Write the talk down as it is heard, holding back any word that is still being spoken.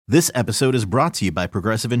This episode is brought to you by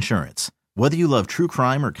Progressive Insurance. Whether you love true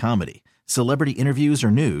crime or comedy, celebrity interviews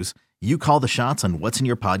or news, you call the shots on what's in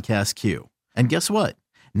your podcast queue. And guess what?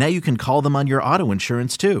 Now you can call them on your auto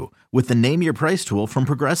insurance too with the Name Your Price tool from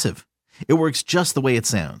Progressive. It works just the way it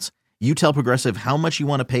sounds. You tell Progressive how much you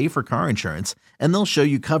want to pay for car insurance, and they'll show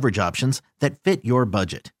you coverage options that fit your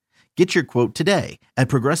budget. Get your quote today at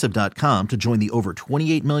Progressive.com to join the over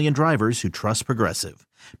 28 million drivers who trust Progressive.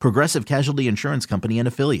 Progressive Casualty Insurance Company and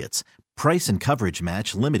Affiliates. Price and coverage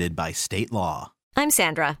match limited by state law. I'm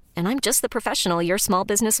Sandra, and I'm just the professional your small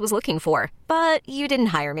business was looking for. But you didn't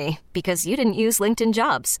hire me because you didn't use LinkedIn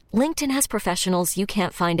Jobs. LinkedIn has professionals you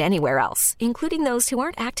can't find anywhere else, including those who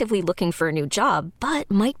aren't actively looking for a new job, but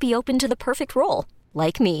might be open to the perfect role,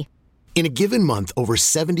 like me. In a given month, over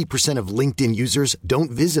 70% of LinkedIn users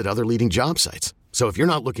don't visit other leading job sites. So if you're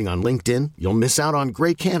not looking on LinkedIn, you'll miss out on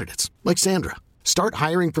great candidates like Sandra. Start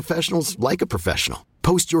hiring professionals like a professional.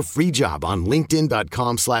 Post your free job on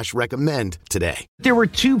linkedin.com/recommend today. There were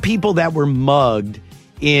two people that were mugged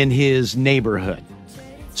in his neighborhood.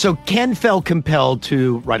 So Ken felt compelled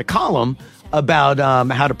to write a column about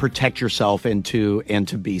how to protect yourself and to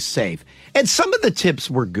be safe. And some of the tips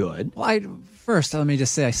were good. Well, First, let me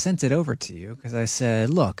just say I sent it over to you because I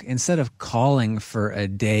said, look, instead of calling for a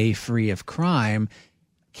day free of crime,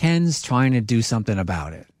 Ken's trying to do something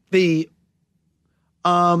about it.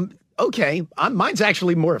 Okay, mine's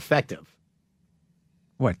actually more effective.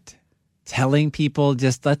 What? Telling people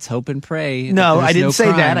just let's hope and pray? No, I didn't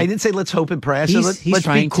say that. I didn't say let's hope and pray. I said let's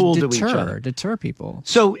be cool to each other. Deter people.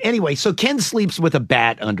 So anyway, Ken sleeps with a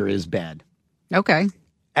bat under his bed. Okay.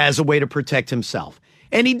 As a way to protect himself.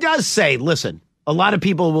 And he does say, listen, a lot of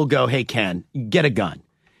people will go, hey, Ken, get a gun.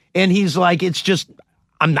 And he's like, it's just,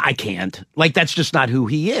 I can't. Like, that's just not who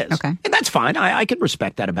he is. Okay. And that's fine. I can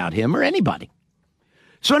respect that about him or anybody.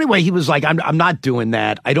 So anyway, he was like, I'm not doing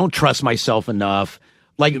that. I don't trust myself enough.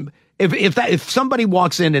 Like, if somebody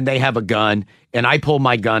walks in and they have a gun and I pull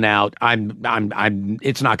my gun out,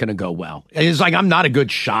 it's not going to go well. And it's like, I'm not a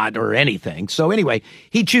good shot or anything. So anyway,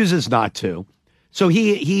 he chooses not to. So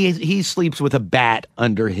he sleeps with a bat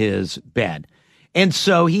under his bed. And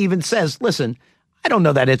so he even says, listen, I don't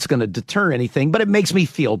know that it's going to deter anything, but it makes me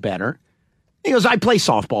feel better. He goes, I play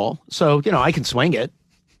softball, so, I can swing it.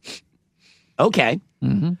 Okay.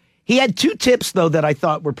 Mm-hmm. He had two tips, though, that I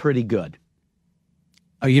thought were pretty good.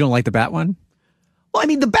 Oh, you don't like the bat one? Well,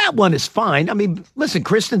 the bat one is fine. Listen,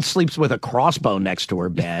 Kristen sleeps with a crossbow next to her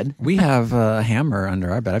bed. We have a hammer under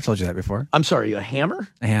our bed. I've told you that before. I'm sorry, a hammer?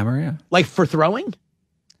 A hammer, yeah. Like for throwing?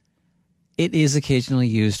 It is occasionally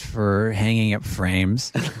used for hanging up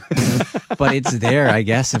frames, but it's there, I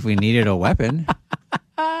guess, if we needed a weapon.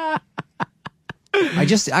 I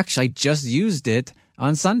just used it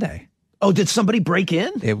on Sunday. Oh, did somebody break in?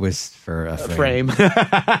 It was for a frame.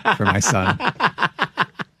 For my son.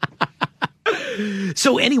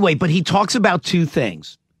 So anyway, but he talks about two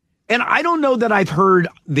things. And I don't know that I've heard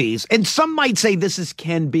these. And some might say this is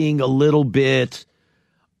Ken being a little bit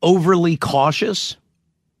overly cautious.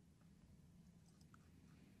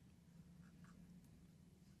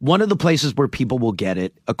 One of the places where people will get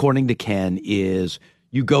it, according to Ken, is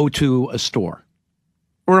you go to a store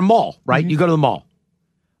or a mall, right? Mm-hmm. You go to the mall.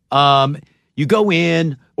 You go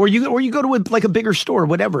in, or you go to a bigger store,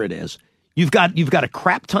 whatever it is. You've got a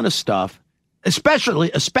crap ton of stuff,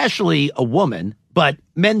 especially a woman, but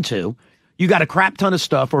men too. You got a crap ton of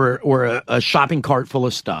stuff, or a shopping cart full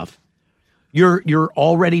of stuff. You're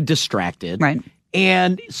already distracted, right?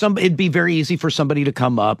 And it'd be very easy for somebody to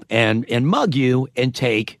come up and mug you and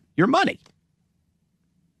take your money.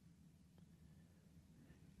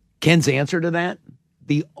 Ken's answer to that: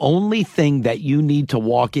 the only thing that you need to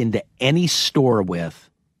walk into any store with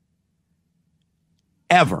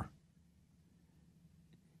ever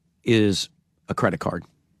is a credit card.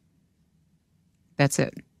 That's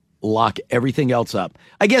it. Lock everything else up.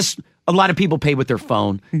 I guess a lot of people pay with their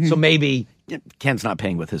phone, so maybe Ken's not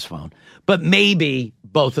paying with his phone, but maybe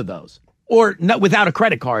both of those. Or not without a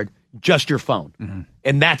credit card, just your phone. Mm-hmm.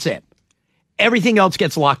 And that's it. Everything else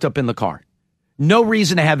gets locked up in the car. No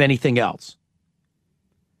reason to have anything else.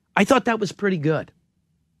 I thought that was pretty good.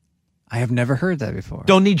 I have never heard that before.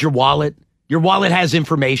 Don't need your wallet. Your wallet has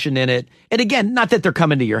information in it. And again, not that they're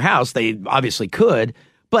coming to your house. They obviously could,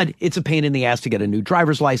 but it's a pain in the ass to get a new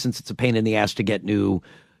driver's license. It's a pain in the ass to get new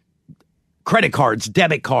credit cards,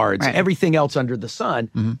 debit cards, right. Everything else under the sun.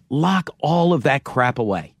 Mm-hmm. Lock all of that crap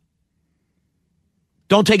away.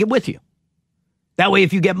 Don't take it with you. That way,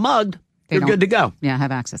 if you get mugged, you're good to go. Yeah,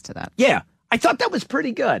 have access to that. Yeah. I thought that was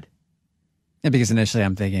pretty good. Yeah, because initially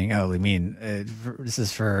I'm thinking, oh, we mean this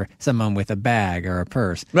is for someone with a bag or a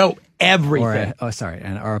purse. No, everything.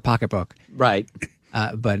 Or a pocketbook. Right.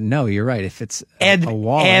 But no, you're right. If it's a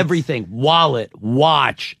wallet. Everything. Wallet,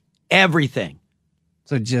 watch, everything.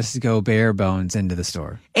 So just go bare bones into the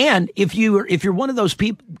store. And if you're one of those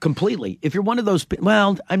people completely, if you're one of those,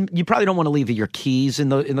 you probably don't want to leave your keys in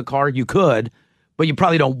the car. You could, but you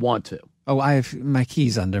probably don't want to. Oh, I have my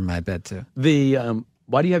keys under my bed too.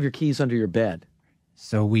 Why do you have your keys under your bed?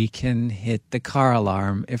 So we can hit the car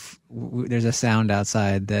alarm if there's a sound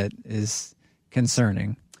outside that is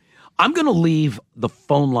concerning. I'm going to leave the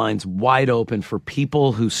phone lines wide open for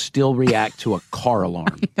people who still react to a car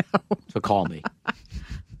alarm to call me.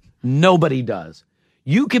 Nobody does.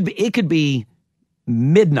 It could be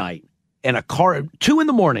midnight and 2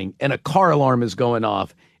 a.m, and a car alarm is going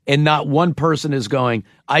off, and not one person is going,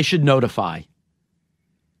 I should notify.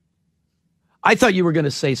 I thought you were going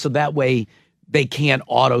to say so that way they can't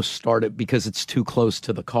auto start it because it's too close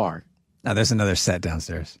to the car. Now there's another set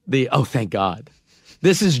downstairs. Thank God.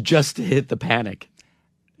 This is just to hit the panic.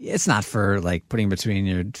 It's not for like putting between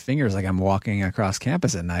your fingers like I'm walking across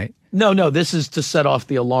campus at night. No, this is to set off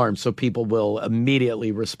the alarm so people will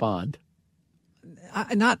immediately respond.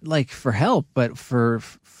 Not like for help, but for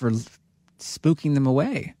spooking them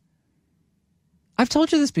away. I've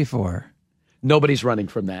told you this before. Nobody's running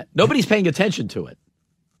from that. Nobody's paying attention to it.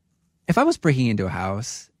 If I was breaking into a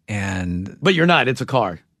house But you're not, it's a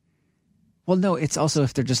car. Well, no, it's also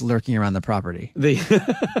if they're just lurking around the property.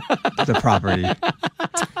 The property.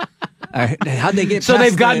 How'd they get So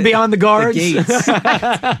they've gotten beyond the guards? The gates.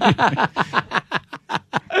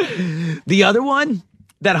 The other one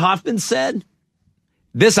that Hoffman said,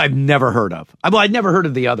 this I've never heard of. I'd never heard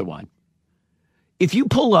of the other one. If you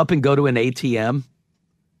pull up and go to an ATM,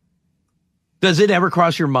 does it ever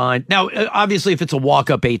cross your mind? Now, obviously, if it's a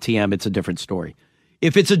walk-up ATM, it's a different story.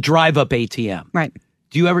 If it's a drive-up ATM, right?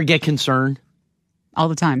 Do you ever get concerned? All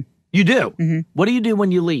the time. You do? Mm-hmm. What do you do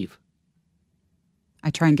when you leave?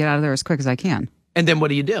 I try and get out of there as quick as I can. And then what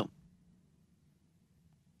do you do?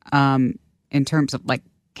 In terms of like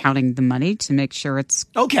counting the money to make sure it's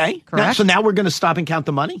okay. Correct. So now we're going to stop and count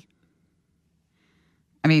the money?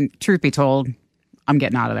 I mean, truth be told, I'm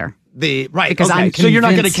getting out of there. Because so you're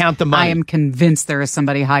not going to count the money. I am convinced there is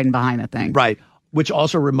somebody hiding behind the thing. Right. Which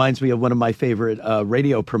also reminds me of one of my favorite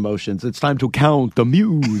radio promotions. It's time to count the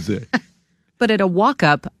music. But at a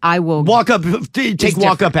walk-up, I will... Take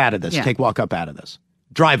walk-up out of this. Yeah. Take walk-up out of this.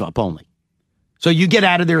 Drive-up only. So you get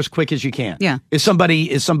out of there as quick as you can. Yeah. Is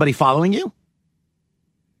somebody following you?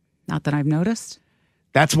 Not that I've noticed.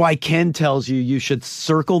 That's why Ken tells you should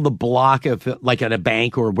circle the block of, like at a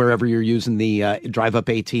bank or wherever you're using the drive-up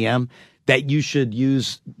ATM, that you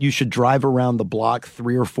should drive around the block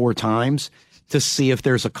 3 or 4 times to see if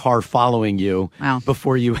there's a car following you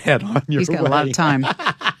before you head on your way. He's got a lot of time.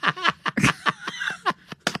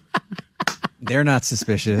 They're not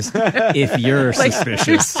suspicious if you're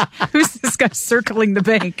suspicious. Who's this guy circling the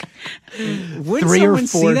bank? Wouldn't 3 or 4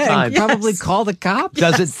 see that times. Probably call the cops.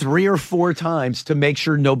 Does it 3 or 4 times to make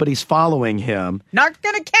sure nobody's following him. Not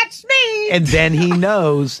gonna catch me. And then he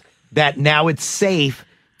knows that now it's safe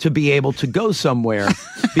to be able to go somewhere,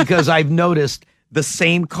 because I've noticed the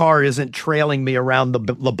same car isn't trailing me around the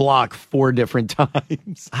block 4 different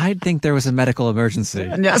times. I think there was a medical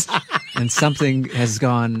emergency. Yes. And something has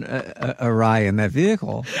gone awry in that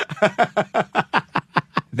vehicle.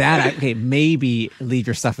 Maybe leave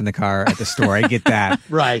your stuff in the car at the store. I get that.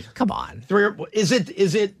 Right. Come on. Is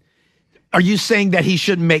it? Are you saying that he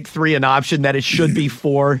shouldn't make 3 an option, that it should be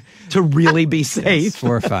 4 to really be safe? It's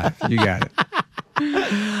 4 or 5. You got it.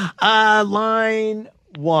 Line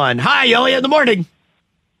 1. Hi, Elliot, in the morning.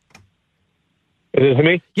 Is this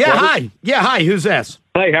me? Yeah, Robert? hi. Yeah, hi. Who's this?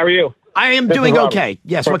 Hi, how are you? I am doing okay.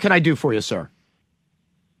 Yes, what can I do for you, sir?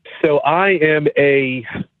 So I am a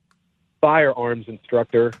firearms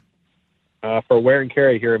instructor for wear and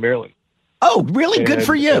carry here in Maryland. Oh, really? Good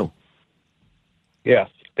for you. Yes.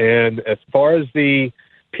 And as far as the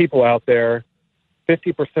people out there,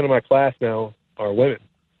 50% of my class now are women.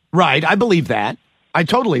 Right. I believe that. I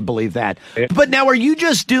totally believe that. Yeah. But now, are you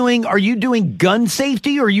doing gun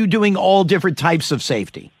safety, or are you doing all different types of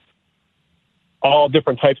safety? All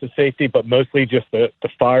different types of safety, but mostly just the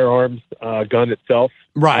firearms gun itself.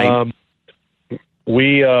 Right.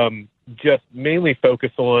 We just mainly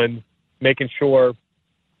focus on making sure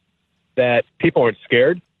that people aren't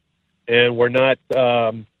scared, and we're not,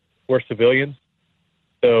 we're civilians.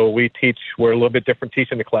 So we're a little bit different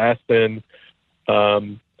teaching the class than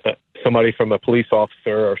somebody from a police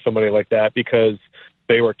officer or somebody like that, because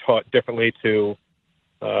they were taught differently to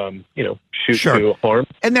shoot to harm.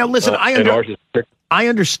 And now, listen, and ours is strict. I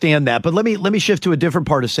understand that, but let me shift to a different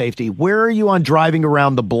part of safety. Where are you on driving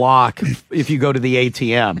around the block if you go to the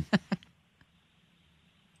ATM?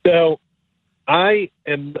 So I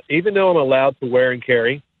am, even though I'm allowed to wear and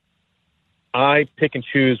carry, I pick and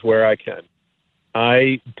choose where I can.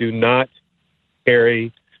 I do not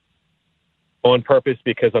carry on purpose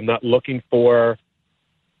because I'm not looking for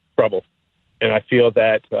trouble. And I feel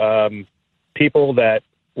that people that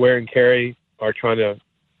wear and carry are trying to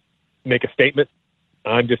make a statement.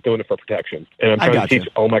 I'm just doing it for protection. And I'm trying to teach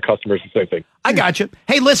all my customers the same thing. I got you.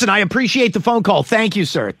 Hey, listen, I appreciate the phone call. Thank you,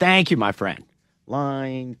 sir. Thank you, my friend.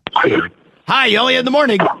 Line 2. Hi, Elliot in the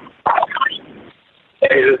morning.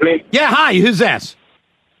 Hey, is this me? Yeah, hi. Who's this?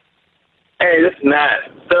 Hey, this is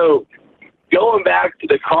Matt. So, going back to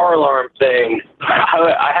the car alarm thing,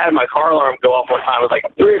 I had my car alarm go off one time. It was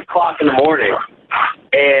like 3 o'clock in the morning.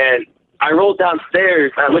 And I rolled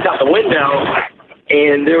downstairs, and I looked out the window,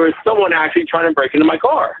 and there was someone actually trying to break into my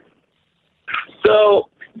car. So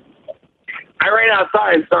I ran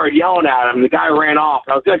outside and started yelling at him. The guy ran off.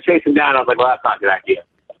 I was going to chase him down. I was like, well, that's not a good idea.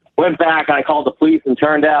 Went back, and I called the police, and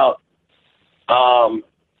turned out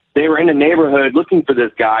they were in the neighborhood looking for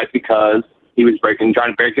this guy because he was trying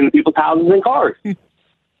to break into people's houses and cars.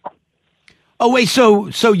 Oh, wait, so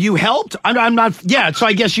you helped? I'm not, yeah, so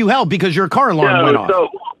I guess you helped because your car alarm went off.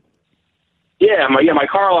 My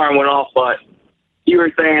car alarm went off, but you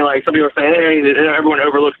were saying, like, some people were saying, hey, everyone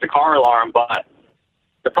overlooks the car alarm, but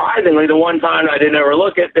surprisingly, the one time I didn't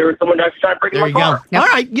overlook it, there was someone actually trying to break into my car. Yep. All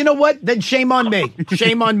right, you know what? Then shame on me.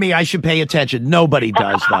 Shame on me. I should pay attention. Nobody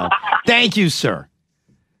does, though. Thank you, sir.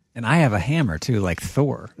 And I have a hammer, too, like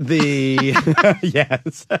Thor.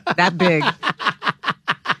 Yes. That big.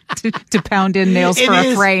 to pound in nails for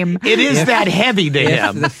a frame. It is that heavy to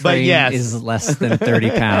him. The frame is less than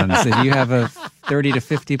 30 pounds. If you have a 30 to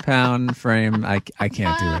 50 pound frame, I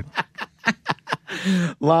can't do it.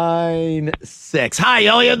 Line 6. Hi,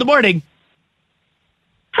 Elliot in the morning.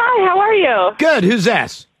 Hi, how are you? Good. Who's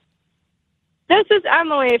this? This is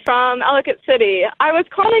Emily from Ellicott City. I was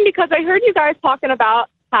calling because I heard you guys talking about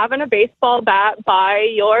having a baseball bat by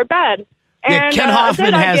your bed. And Ken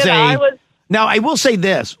Hoffman has Now, I will say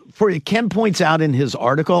this. Ken points out in his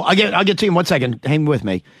article, I'll get to you in 1 second. Hang with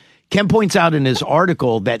me. Ken points out in his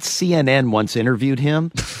article that CNN once interviewed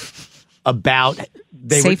him about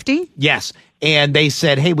safety? Yes. And they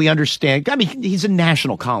said, hey, we understand. I mean, he's a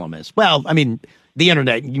national columnist. Well, I mean, the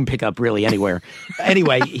internet, you can pick up really anywhere.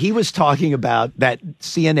 Anyway, he was talking about that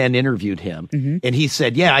CNN interviewed him. Mm-hmm. And he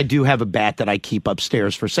said, yeah, I do have a bat that I keep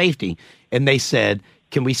upstairs for safety. And they said,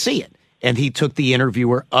 can we see it? And he took the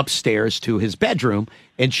interviewer upstairs to his bedroom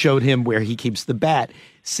and showed him where he keeps the bat.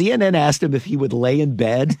 CNN asked him if he would lay in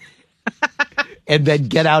bed and then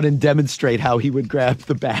get out and demonstrate how he would grab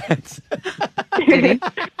the bat.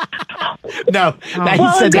 No,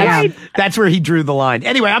 he said that's where he drew the line.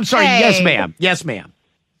 Anyway, I'm sorry. Hey. Yes, ma'am. Yes, ma'am.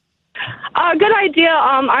 A good idea,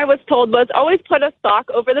 I was told, was always put a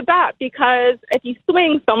sock over the bat because if you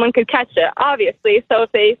swing, someone could catch it, obviously. So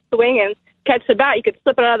if they swing and catch the bat, you could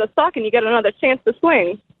slip it out of the sock and you get another chance to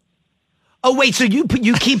swing. Oh, wait, so you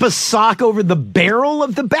keep a sock over the barrel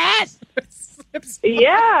of the bat?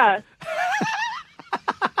 Yeah.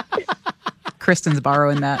 Kristen's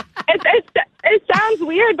borrowing that. It sounds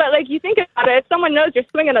weird, but like you think about it, if someone knows you're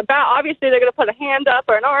swinging a bat, obviously they're going to put a hand up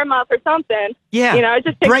or an arm up or something. Yeah, it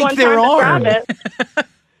just takes break one their time arm. to grab it.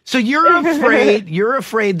 So you're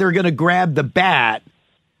afraid they're going to grab the bat.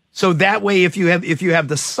 So that way, if you have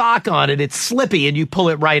the sock on it, it's slippy and you pull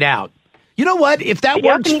it right out. You know what? If that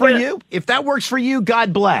works for you,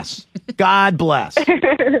 God bless. God bless.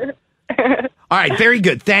 All right, very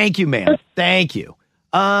good. Thank you, ma'am. Thank you.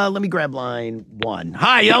 Let me grab line 1.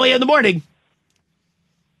 Hi, Ellie in the morning.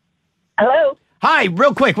 Hello. Hi,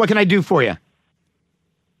 real quick. What can I do for you?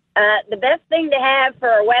 The best thing to have for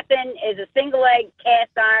a weapon is a single-leg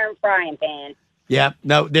cast iron frying pan. Yeah,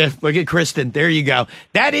 no, look at Kristen. There you go.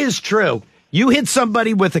 That is true. You hit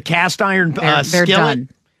somebody with a cast iron they're skillet, done.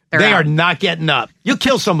 They are not getting up. You'll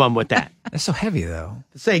kill someone with that. They're so heavy, though.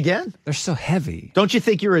 Say again? They're so heavy. Don't you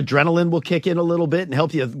think your adrenaline will kick in a little bit and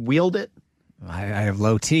help you wield it? I have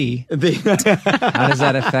low T. How does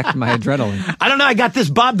that affect my adrenaline? I don't know. I got this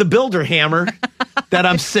Bob the Builder hammer that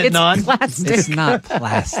I'm sitting on. Plastic. It's not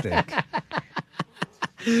plastic.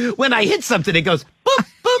 When I hit something, it goes boop,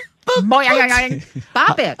 boop, boop. Boing.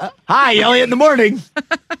 Stop it. Hi, Elliot in the morning.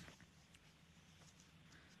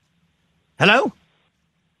 Hello?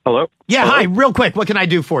 Hello? Yeah, Hello? hi. Real quick, what can I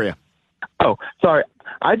do for you? Oh, sorry.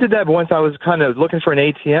 I did that once. I was kind of looking for an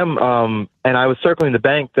ATM, and I was circling the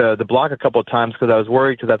bank, the block a couple of times because I was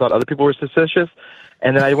worried because I thought other people were suspicious.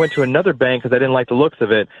 And then I went to another bank because I didn't like the looks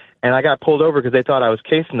of it, and I got pulled over because they thought I was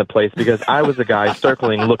casing the place because I was the guy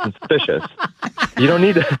circling looking suspicious. You don't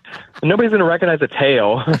need to. Nobody's going to recognize a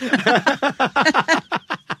tail.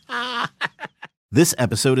 This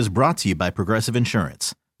episode is brought to you by Progressive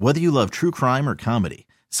Insurance. Whether you love true crime or comedy,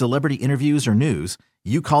 celebrity interviews or news,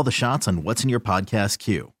 you call the shots on what's in your podcast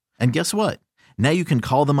queue. And guess what? Now you can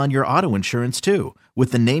call them on your auto insurance too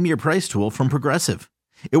with the Name Your Price tool from Progressive.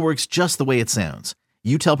 It works just the way it sounds.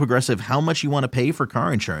 You tell Progressive how much you want to pay for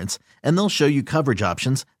car insurance, and they'll show you coverage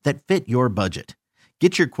options that fit your budget.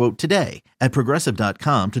 Get your quote today at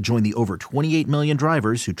Progressive.com to join the over 28 million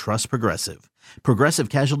drivers who trust Progressive. Progressive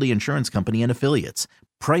Casualty Insurance Company and Affiliates.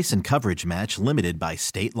 Price and coverage match limited by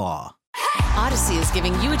state law. Odyssey is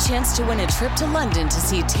giving you a chance to win a trip to London to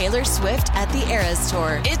see Taylor Swift at the Eras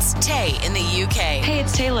Tour. It's Tay in the UK. Hey,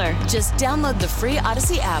 it's Taylor. Just download the free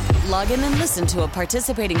Odyssey app, log in and listen to a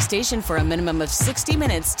participating station for a minimum of 60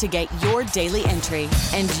 minutes to get your daily entry.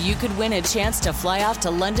 And you could win a chance to fly off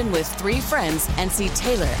to London with 3 friends and see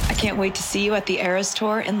Taylor. I can't wait to see you at the Eras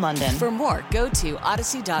Tour in London. For more, go to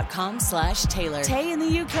odyssey.com/Taylor. Tay in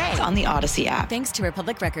the UK. It's on the Odyssey app. Thanks to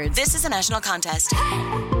Republic Records. This is a national contest.